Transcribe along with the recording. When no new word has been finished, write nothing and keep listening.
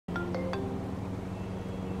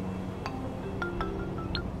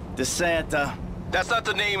DeSanta. That's not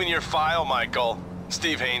the name in your file, Michael.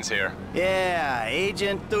 Steve Haynes here. Yeah,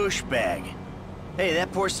 Agent Douchebag. Hey,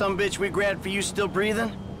 that poor sumbitch we grabbed for you still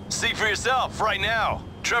breathing? See for yourself, right now.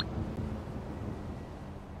 Trevor.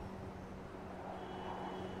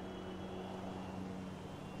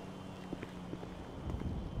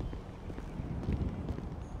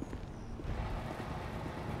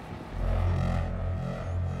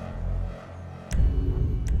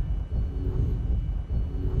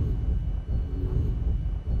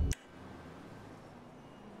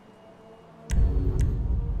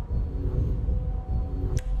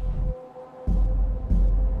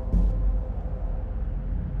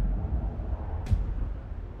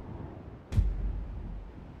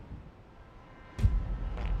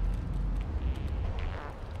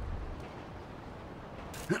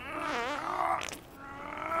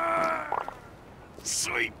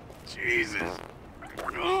 Sweet Jesus.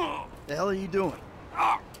 The hell are you doing?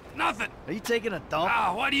 Oh, nothing. Are you taking a dump?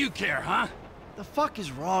 Ah, why do you care, huh? The fuck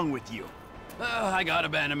is wrong with you? I got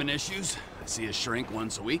abandonment issues. I see a shrink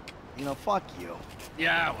once a week. You know, fuck you.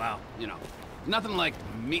 Yeah, well, you know, nothing like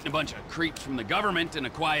meeting a bunch of creeps from the government in a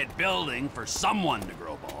quiet building for someone to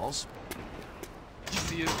grow balls. You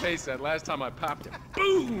see his face that last time I popped him.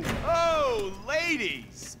 Boom! Oh,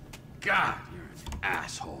 ladies! God, you're an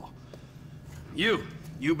asshole.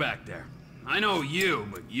 You back there. I know you,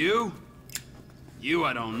 but you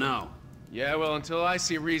I don't know. Yeah, well, until I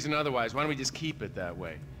see a reason otherwise, why don't we just keep it that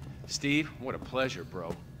way? Steve, what a pleasure,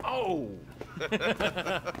 bro. Oh!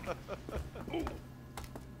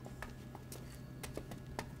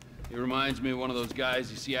 He reminds me of one of those guys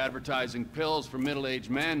you see advertising pills for middle-aged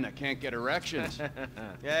men that can't get erections.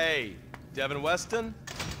 Hey, Devin Weston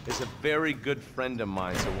is a very good friend of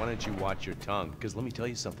mine, so why don't you watch your tongue? Because let me tell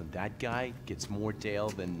you something, that guy gets more tail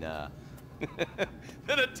than, than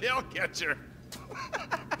a tail catcher.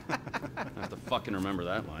 I have to fucking remember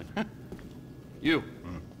that line. You,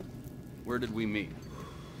 where did we meet?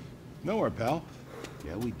 Nowhere, pal.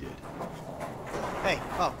 Yeah, we did. Hey,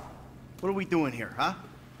 oh, what are we doing here, huh?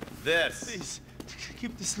 This. Please,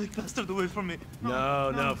 keep this sleek bastard away from me.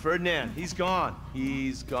 No, Ferdinand, he's gone.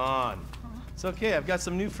 He's gone. It's okay, I've got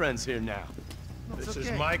some new friends here now. This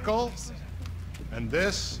is Michael, and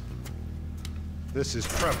this is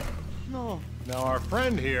Trevor. No. Now, our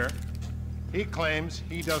friend here, he claims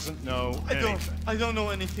he doesn't know anything. I don't know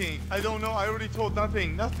anything. I don't know. I already told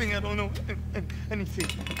nothing. Nothing. I don't know anything.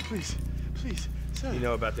 Please, sir. You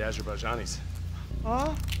know about the Azerbaijanis?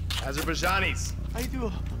 Huh? Azerbaijanis. I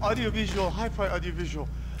do audiovisual, high-price audiovisual.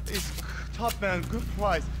 It's top man, good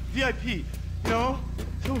price, VIP. You know?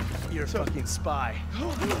 You're a fucking spy.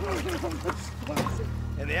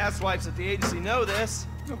 And the asswipes at the agency know this.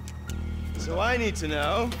 So I need to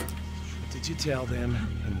know, what did you tell them,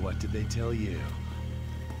 and what did they tell you?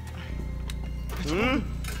 I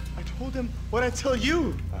told them what I tell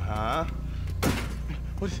you. Uh-huh.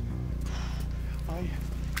 What is...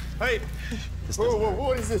 Hey! Whoa,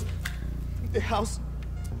 what is this? The house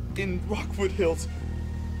in Rockwood Hills.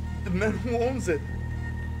 The man who owns it.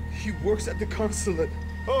 He works at the consulate.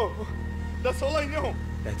 Oh, that's all I know.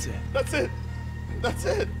 That's it. That's it.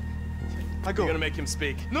 I go. You're gonna make him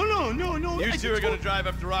speak. No. You two are gonna drive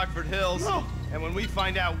up to Rockford Hills. No. And when we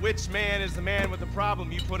find out which man is the man with the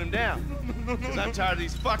problem, you put him down. No. Because I'm tired of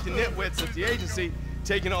these fucking nitwits at the agency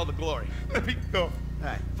taking all the glory. Let me go. All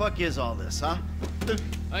right, fuck is all this, huh?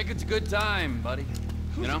 I think it's a good time, buddy.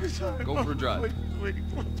 You know, go for a drive. Wait.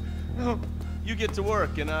 No. You get to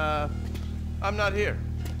work, and I'm not here.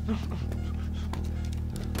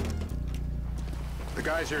 The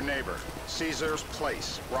guy's your neighbor. Caesar's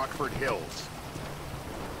Place, Rockford Hills.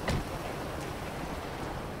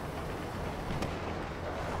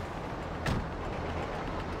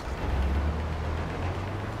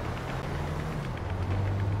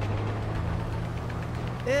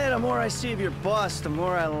 Yeah, the more I see of your boss, the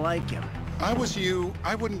more I like him. I was you,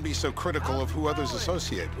 I wouldn't be so critical of who others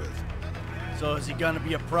associate with. So is he gonna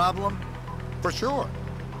be a problem? For sure.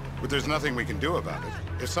 But there's nothing we can do about it.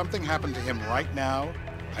 If something happened to him right now,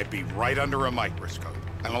 I'd be right under a microscope.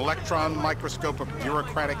 An electron microscope of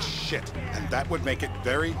bureaucratic shit. And that would make it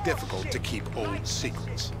very difficult to keep old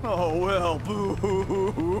secrets. Oh, well,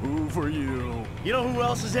 boo-hoo-hoo for you. You know who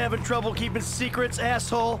else is having trouble keeping secrets,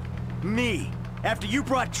 asshole? Me. After you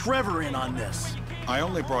brought Trevor in on this. I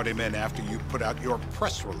only brought him in after you put out your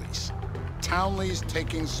press release. Townley's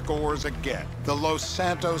taking scores again. The Los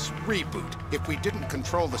Santos reboot. If we didn't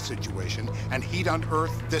control the situation and he'd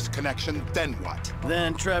unearthed this connection, then what?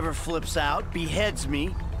 Then Trevor flips out, beheads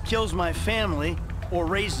me, kills my family, or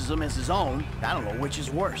raises them as his own. I don't know which is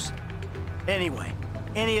worse. Anyway,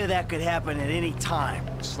 Any of that could happen at any time.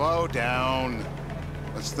 Slow down.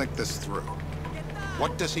 Let's think this through.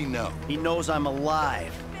 What does he know? He knows I'm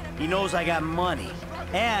alive. He knows I got money.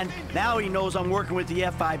 And now he knows I'm working with the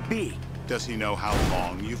FIB. Does he know how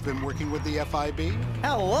long you've been working with the FIB?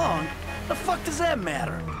 How long? The fuck does that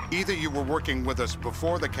matter? Either you were working with us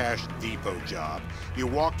before the Cash Depot job, you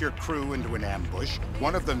walked your crew into an ambush,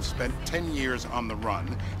 one of them spent 10 years on the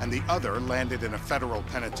run, and the other landed in a federal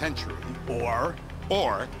penitentiary,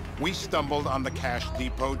 or we stumbled on the Cash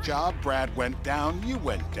Depot job, Brad went down, you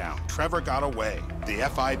went down, Trevor got away. The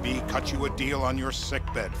FIB cut you a deal on your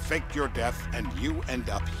sickbed, faked your death, and you end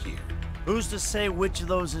up here. Who's to say which of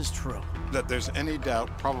those is true? That there's any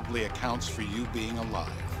doubt probably accounts for you being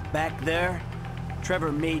alive. Back there,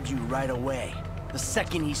 Trevor made you right away. The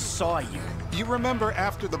second he saw you. You remember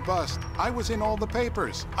after the bust, I was in all the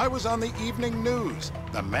papers. I was on the evening news.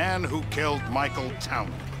 The man who killed Michael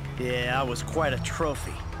Townley. Yeah, I was quite a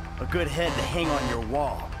trophy. A good head to hang on your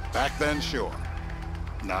wall. Back then, sure.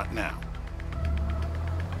 Not now.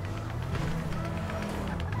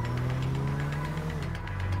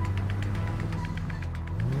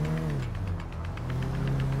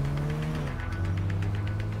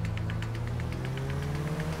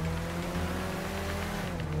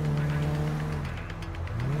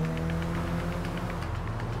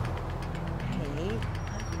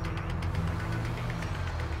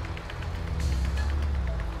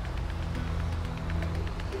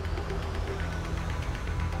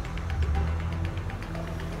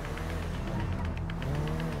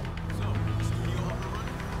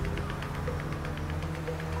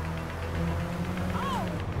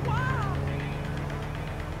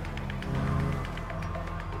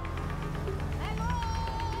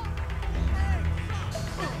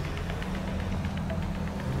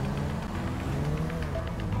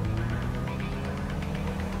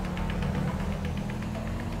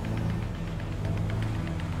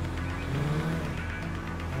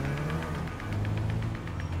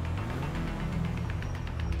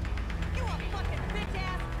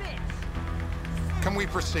 Can we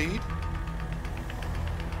proceed?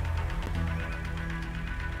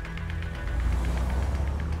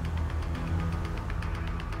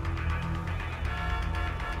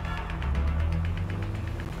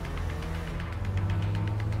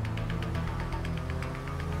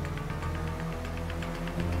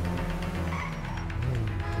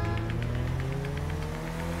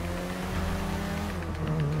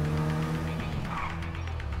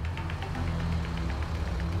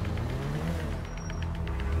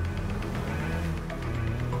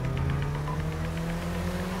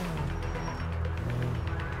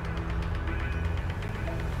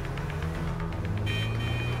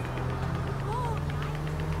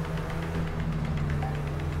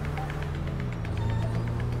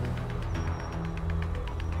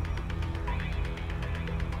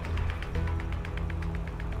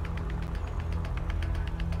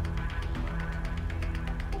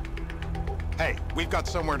 Hey, we've got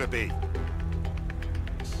somewhere to be.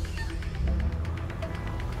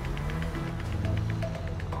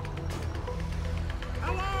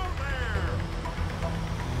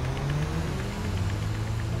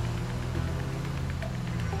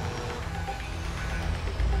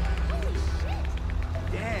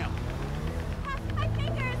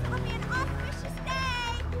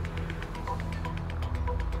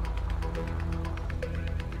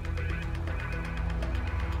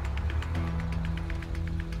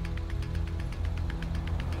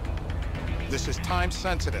 This is time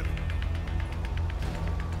sensitive.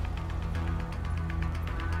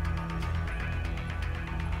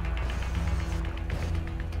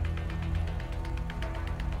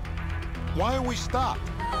 Why are we stopped?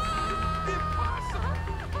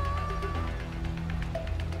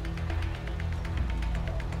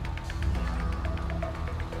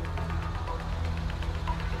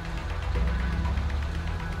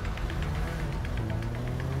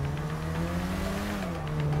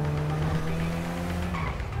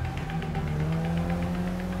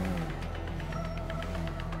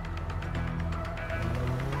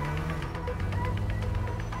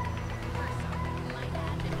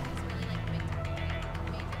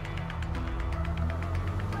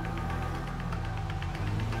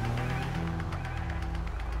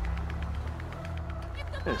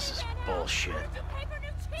 This is bullshit.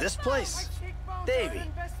 This place? Davey,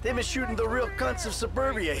 they've been shooting the real cunts of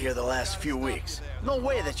suburbia here the last few weeks. No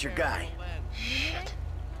way that's your guy. Shit.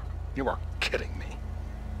 You are kidding me.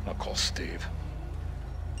 I'll call Steve.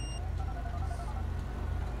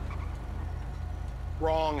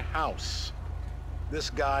 Wrong house. This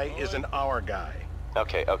guy isn't our guy.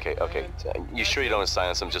 Okay. You sure you don't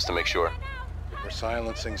silence him just to make sure? We're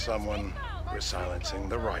silencing someone. We're silencing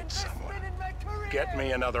the right someone. Get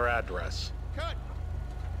me another address. Cut.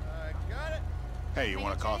 Got it. Hey, you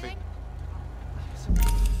want a coffee?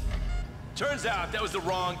 Turns out that was the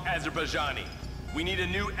wrong Azerbaijani. We need a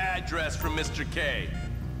new address from Mr. K.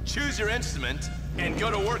 Choose your instrument and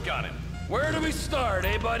go to work on it. Where do we start,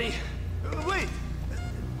 eh, buddy? Wait.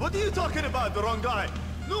 What are you talking about, the wrong guy?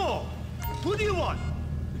 No. Who do you want?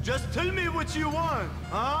 Just tell me what you want.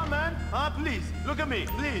 Huh, man? Huh, please. Look at me,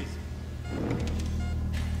 please.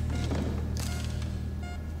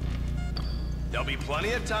 There'll be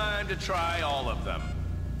plenty of time to try all of them.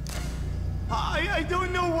 I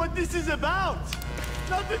don't know what this is about.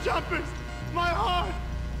 Not the jumpers. My heart.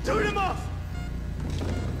 Turn them off.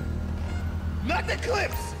 Not the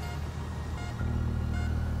clips.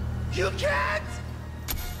 You can't.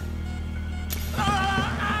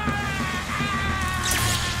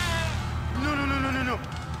 No.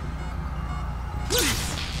 Please.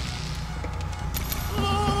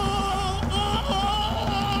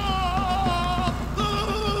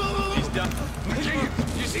 He's done. Did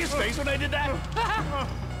you see his face when I did that?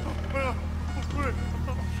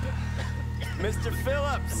 Mr.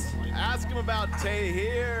 Phillips, ask him about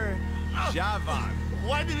Tahir Javan.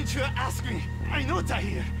 Why didn't you ask me? I know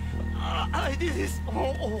Tahir. I did his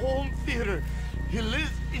home theater. He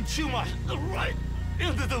lives in Chumash, right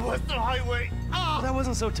into the Western Highway. That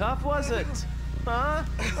wasn't so tough, was it? Huh?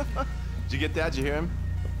 Did you get that? Did you hear him?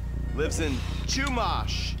 Lives in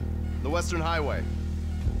Chumash, the Western Highway.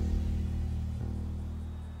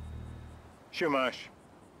 Shumash,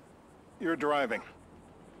 you're driving.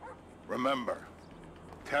 Remember,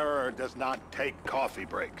 terror does not take coffee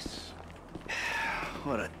breaks.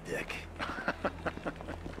 What a dick.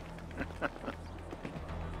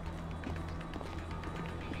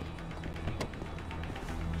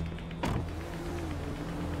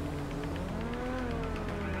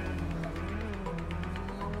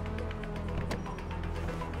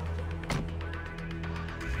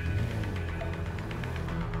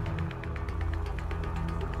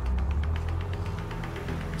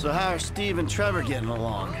 So how are Steve and Trevor getting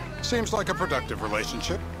along? Seems like a productive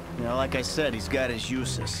relationship. You know, like I said, he's got his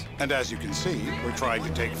uses. And as you can see, we're trying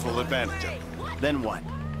to take full advantage of it. Then what?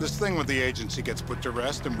 This thing with the agency gets put to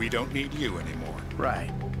rest and we don't need you anymore. Right.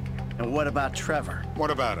 And what about Trevor? What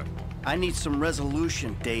about him? I need some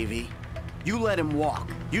resolution, Davey. You let him walk.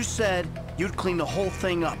 You said you'd clean the whole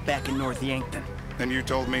thing up back in North Yankton. And you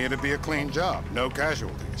told me it'd be a clean job, no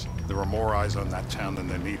casualties. There were more eyes on that town than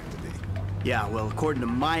there needed to be. Yeah, well, according to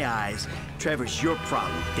my eyes, Trevor's your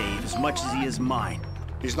problem, Dave, as much as he is mine.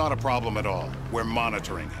 He's not a problem at all. We're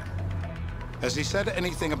monitoring him. Has he said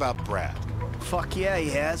anything about Brad? Fuck yeah, he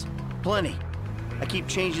has. Plenty. I keep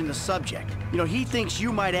changing the subject. You know, he thinks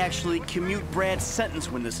you might actually commute Brad's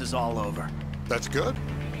sentence when this is all over. That's good.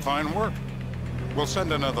 Fine work. We'll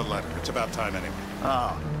send another letter. It's about time anyway.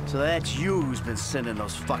 Oh, so that's you who's been sending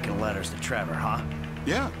those fucking letters to Trevor, huh?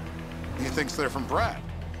 Yeah. He thinks they're from Brad,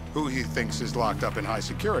 who he thinks is locked up in high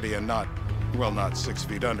security and not, well, not 6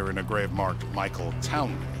 feet under in a grave marked Michael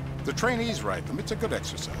Townley. The trainees write them. It's a good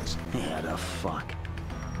exercise. Yeah, the fuck.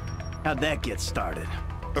 How'd that get started?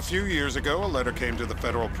 A few years ago, a letter came to the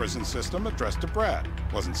federal prison system addressed to Brad.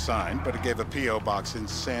 Wasn't signed, but it gave a P.O. box in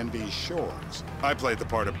Sandy Shores. I played the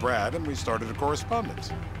part of Brad, and we started a correspondence.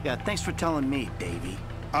 Yeah, thanks for telling me, Davey.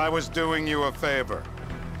 I was doing you a favor.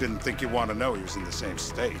 Didn't think you'd want to know he was in the same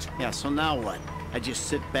state. Yeah, so now what? I just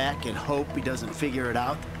sit back and hope he doesn't figure it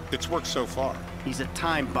out? It's worked so far. He's a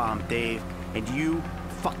time bomb, Dave, and you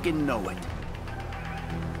fucking know it.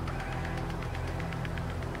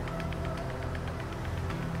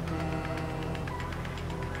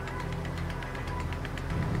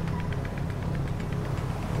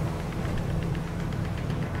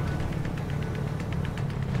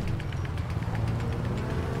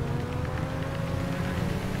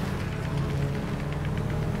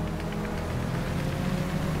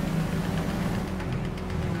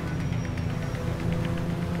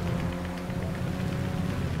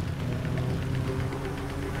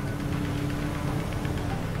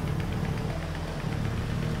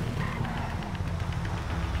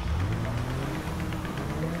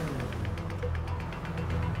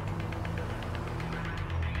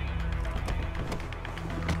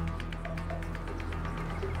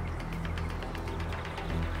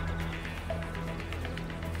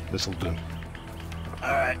 This'll do.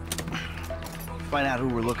 All right. Find out who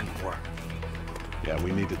we're looking for. Yeah,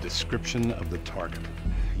 we need a description of the target.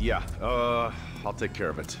 Yeah, I'll take care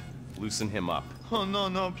of it. Loosen him up. Oh,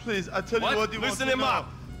 no, please. I tell What? you what you Loosen want to him know.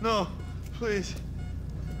 up. No, please.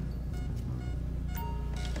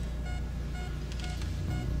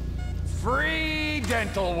 Free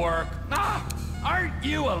dental work. Ah, aren't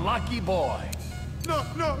you a lucky boy? No,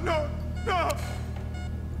 no, no, no!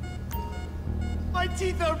 My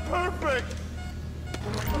teeth are perfect!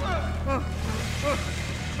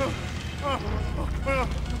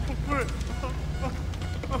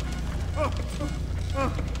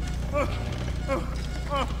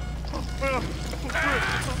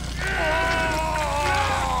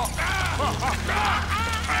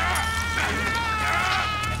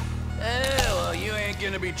 Well, you ain't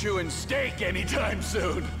gonna be chewing steak anytime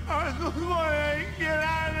soon. I just wanna get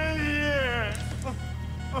out of here!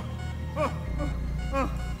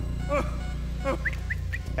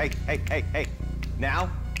 Hey. Now?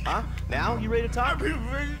 Huh? Now? You ready to talk? I've been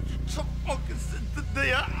ready to talk since the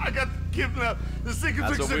day I got kidnapped. The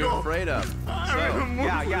That's what we were afraid of. So,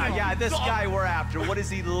 yeah, this guy we're after, what does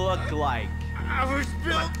he look like? I was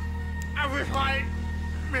built. I was like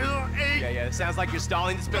middle-aged. Yeah, it sounds like you're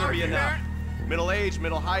stalling. This better be enough. Middle age,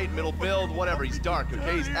 middle height, middle build, whatever. He's dark,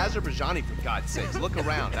 okay? He's Azerbaijani, for God's sakes. Look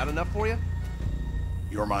around. That enough for you?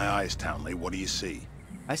 You're my eyes, Townley. What do you see?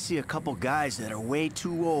 I see a couple guys that are way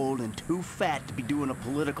too old and too fat to be doing a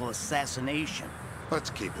political assassination. Let's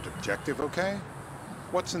keep it objective, okay?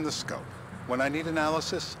 What's in the scope? When I need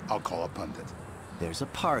analysis, I'll call a pundit. There's a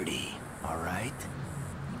party, all right?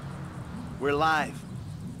 We're live.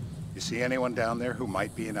 You see anyone down there who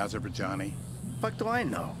might be an Azerbaijani? Fuck do I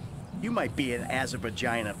know? You might be an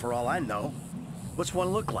Azerbaijani for all I know. What's one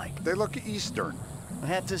look like? They look Eastern.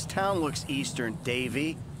 Half this town looks Eastern,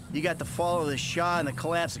 Davy. You got the fall of the Shah and the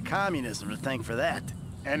collapse of communism to thank for that.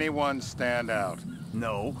 Anyone stand out?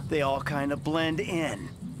 No, they all kind of blend in.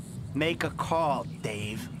 Make a call,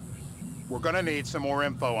 Dave. We're gonna need some more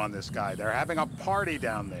info on this guy. They're having a party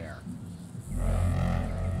down there.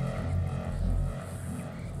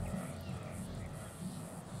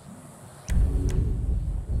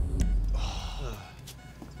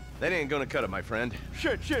 That ain't gonna cut it, my friend.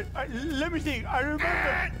 Shit. Let me think. I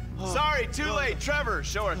remember. Sorry, too late. Trevor,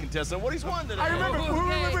 show our contestant what he's won today. I remember.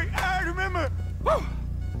 Wait. I remember. Woo!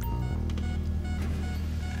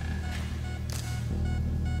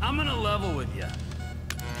 I'm gonna level with you.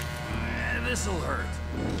 This'll hurt.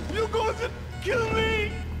 You going to kill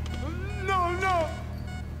me? No.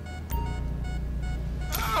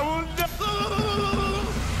 I will not.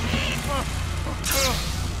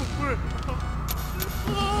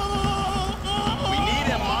 We need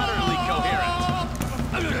him moderately coherent.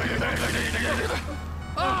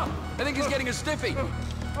 I think he's getting a stiffy.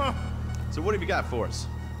 So what have you got for us?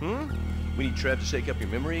 We need Trev to shake up your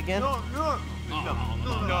memory again? No.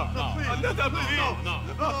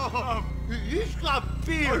 He's got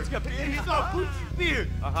beard. He's got Pussy beard.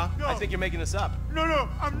 Uh-huh. No. I think you're making this up. No,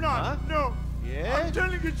 I'm not. Huh? No. Yeah? I'm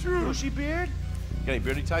telling the truth. Bushy beard? Got any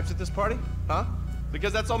beardy types at this party? Huh?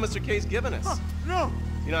 Because that's all Mr. K's given us. No.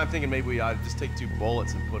 You know, I'm thinking maybe we ought to just take 2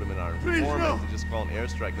 bullets and put them in our Please, informant no. and just call an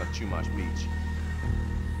airstrike on Chumash Beach.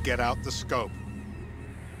 Get out the scope.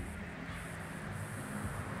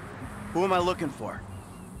 Who am I looking for?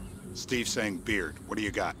 Steve's saying beard. What do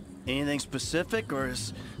you got? Anything specific, or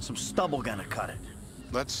is some stubble gonna cut it?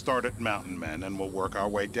 Let's start at Mountain Men, and we'll work our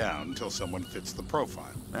way down until someone fits the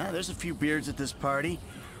profile. There's a few beards at this party.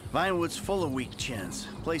 Vinewood's full of weak chins.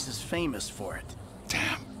 Place is famous for it.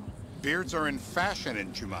 Damn. Beards are in fashion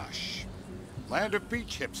in Chumash. Land of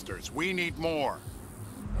beach hipsters. We need more.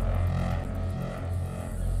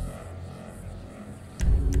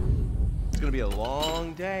 It's gonna be a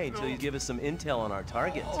long day until you give us some intel on our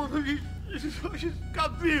target. Oh, he's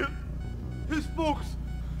got beard. He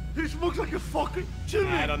smokes like a fucking chimney.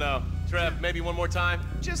 I don't know. Trev, maybe one more time?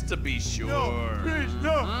 Just to be sure. No, please,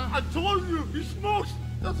 no. I told you, he smokes.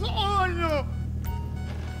 That's all I know.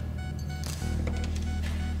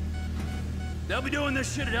 They'll be doing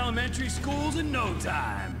this shit at elementary schools in no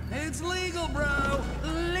time. It's legal, bro.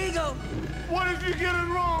 Legal. What if you get it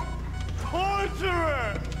wrong?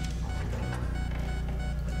 Torture it.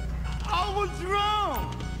 I was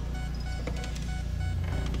drowned.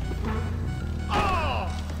 Oh,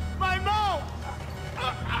 my mouth.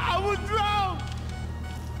 I was drowned.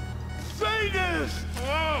 Say this.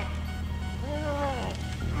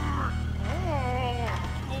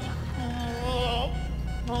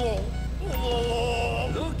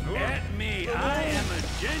 Look at me. I am a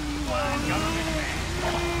genuine government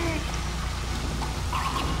man.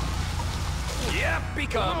 Yep, he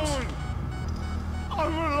comes.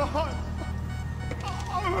 I'm alive.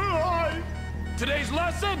 I'm alive. Today's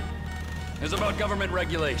lesson is about government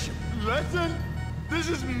regulation. Lesson? This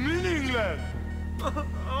is meaningless.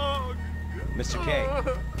 Oh, Mr. K.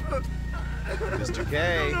 Mr. I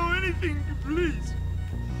K. don't know anything, please.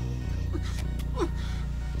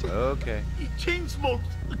 Okay. He chain smokes.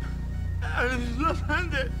 And he's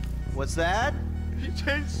left-handed. What's that? He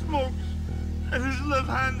chain smokes. And he's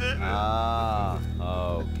left-handed. Ah,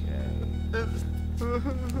 okay.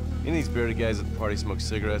 You these bearded guys at the party smoke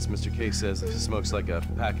cigarettes. Mr. K says he smokes like a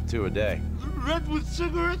pack of 2 a day. Redwood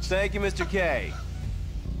cigarettes? Thank you, Mr. K.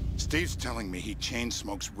 Steve's telling me he chain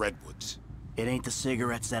smokes redwoods. It ain't the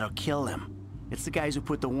cigarettes that'll kill him. It's the guys who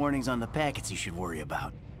put the warnings on the packets he should worry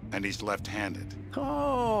about. And he's left-handed.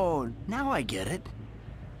 Oh, now I get it.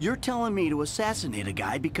 You're telling me to assassinate a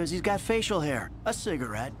guy because he's got facial hair, a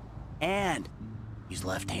cigarette, and he's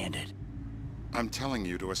left-handed. I'm telling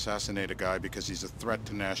you to assassinate a guy because he's a threat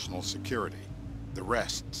to national security. The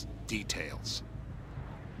rest's details.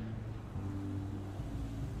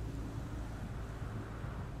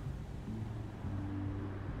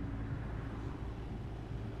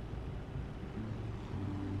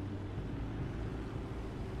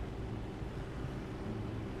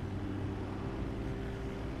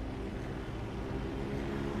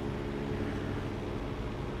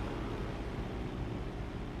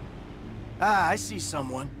 Ah, I see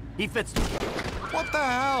someone. He fits. What the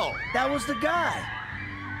hell? That was the guy.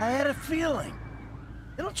 I had a feeling.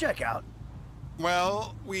 It'll check out.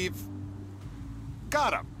 Well, we've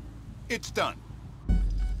got him. It's done.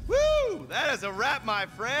 Woo! That is a wrap, my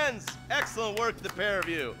friends. Excellent work, the pair of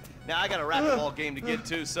you. Now, I got a racquetball game to get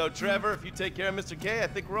to, so Trevor, if you take care of Mr. K, I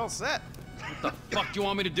think we're all set. What the fuck do you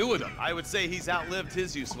want me to do with him? I would say he's outlived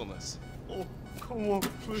his usefulness. Oh, come on,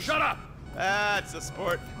 please. Shut up! That's a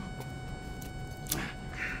sport.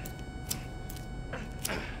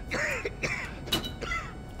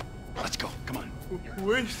 Let's go, come on.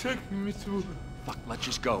 Where's taking me to? Fuck, let's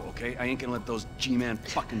just go, okay? I ain't gonna let those G-Man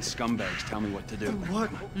fucking scumbags tell me what to do. What?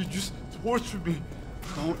 You just tortured me.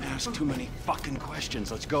 Don't ask too many fucking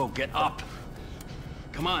questions. Let's go, get up.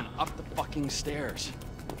 Come on, up the fucking stairs.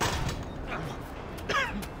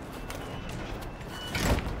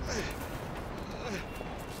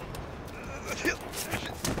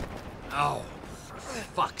 Oh, for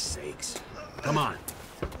fuck's sakes. Come on,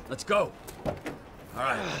 let's go. All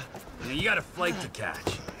right, now you got a flight to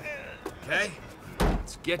catch, okay?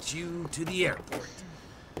 Let's get you to the airport.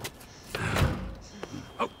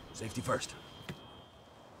 Oh, safety first.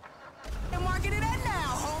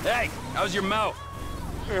 Hey, how's your mouth?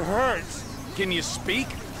 It hurts. Can you speak?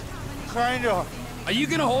 Kinda. Are you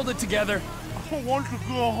gonna hold it together? I want to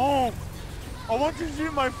go home. I want to see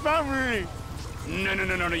my family.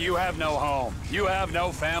 No, you have no home. You have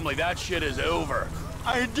no family. That shit is over.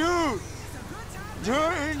 I do.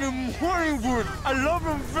 They're in the Morningwood. I love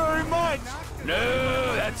them very much.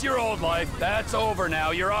 No, that's your old life. That's over now.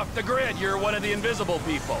 You're off the grid. You're one of the invisible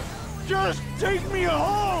people. Just take me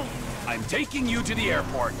home. I'm taking you to the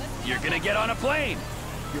airport. You're gonna get on a plane.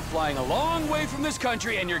 You're flying a long way from this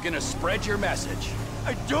country and you're gonna spread your message.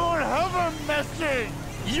 I don't have a message.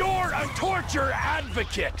 You're a torture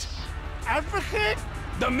advocate. Advocate?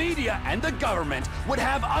 The media and the government would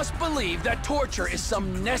have us believe that torture is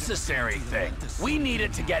some necessary thing. We need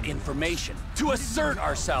it to get information, to assert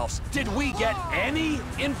ourselves. Did we get any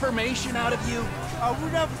information out of you? I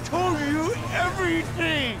would have told you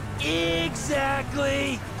everything.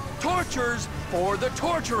 Exactly. Torture's for the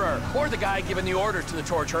torturer, or the guy giving the order to the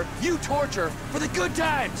torturer. You torture for the good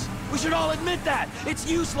times. We should all admit that. It's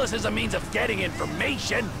useless as a means of getting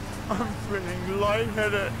information. I'm feeling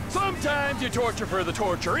lightheaded. Sometimes you torture for the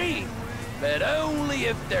torturee, but only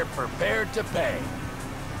if they're prepared to pay.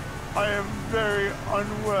 I am very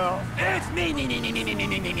unwell. It's me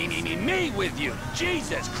with you.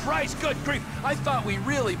 Jesus Christ, good grief. I thought we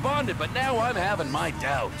really bonded, but now I'm having my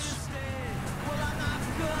doubts.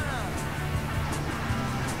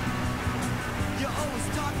 You're always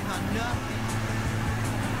talking about nothing.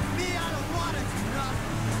 Me, I don't want to do nothing.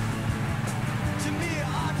 To me,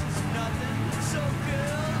 art is nothing. So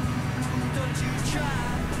girl, don't you try.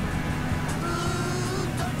 Ooh,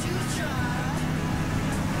 don't you try.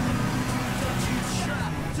 Don't you try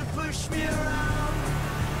to push me around.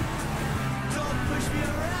 Don't push me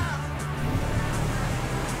around.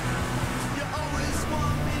 You always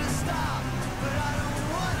want me to stop, but I don't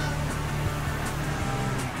wanna.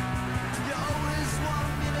 You always want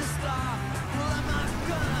me to stop, well I'm not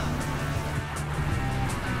gonna.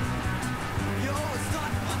 You always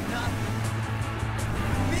talk about nothing.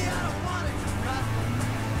 Me, I don't wanna do nothing.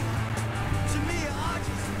 To me, art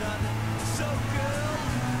is nothing. So girl,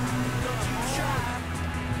 don't you try.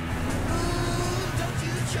 Ooh, don't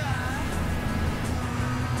you try.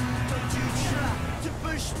 Don't you try to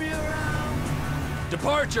push me around.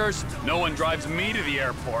 Departures. No one drives me to the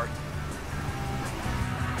airport.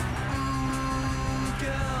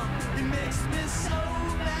 Girl, it makes me so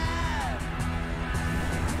mad.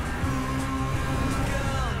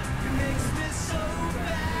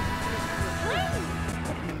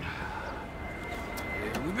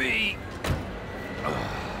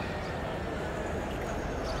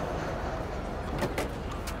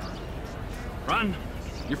 Run.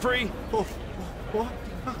 You're free. Oh, what?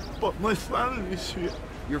 But my family's here.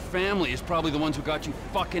 Your family is probably the ones who got you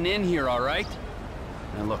fucking in here, all right?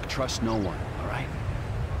 Now look, trust no one, all right?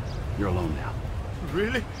 You're alone now.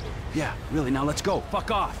 Really? Yeah, really. Now let's go. Fuck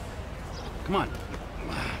off. Come on.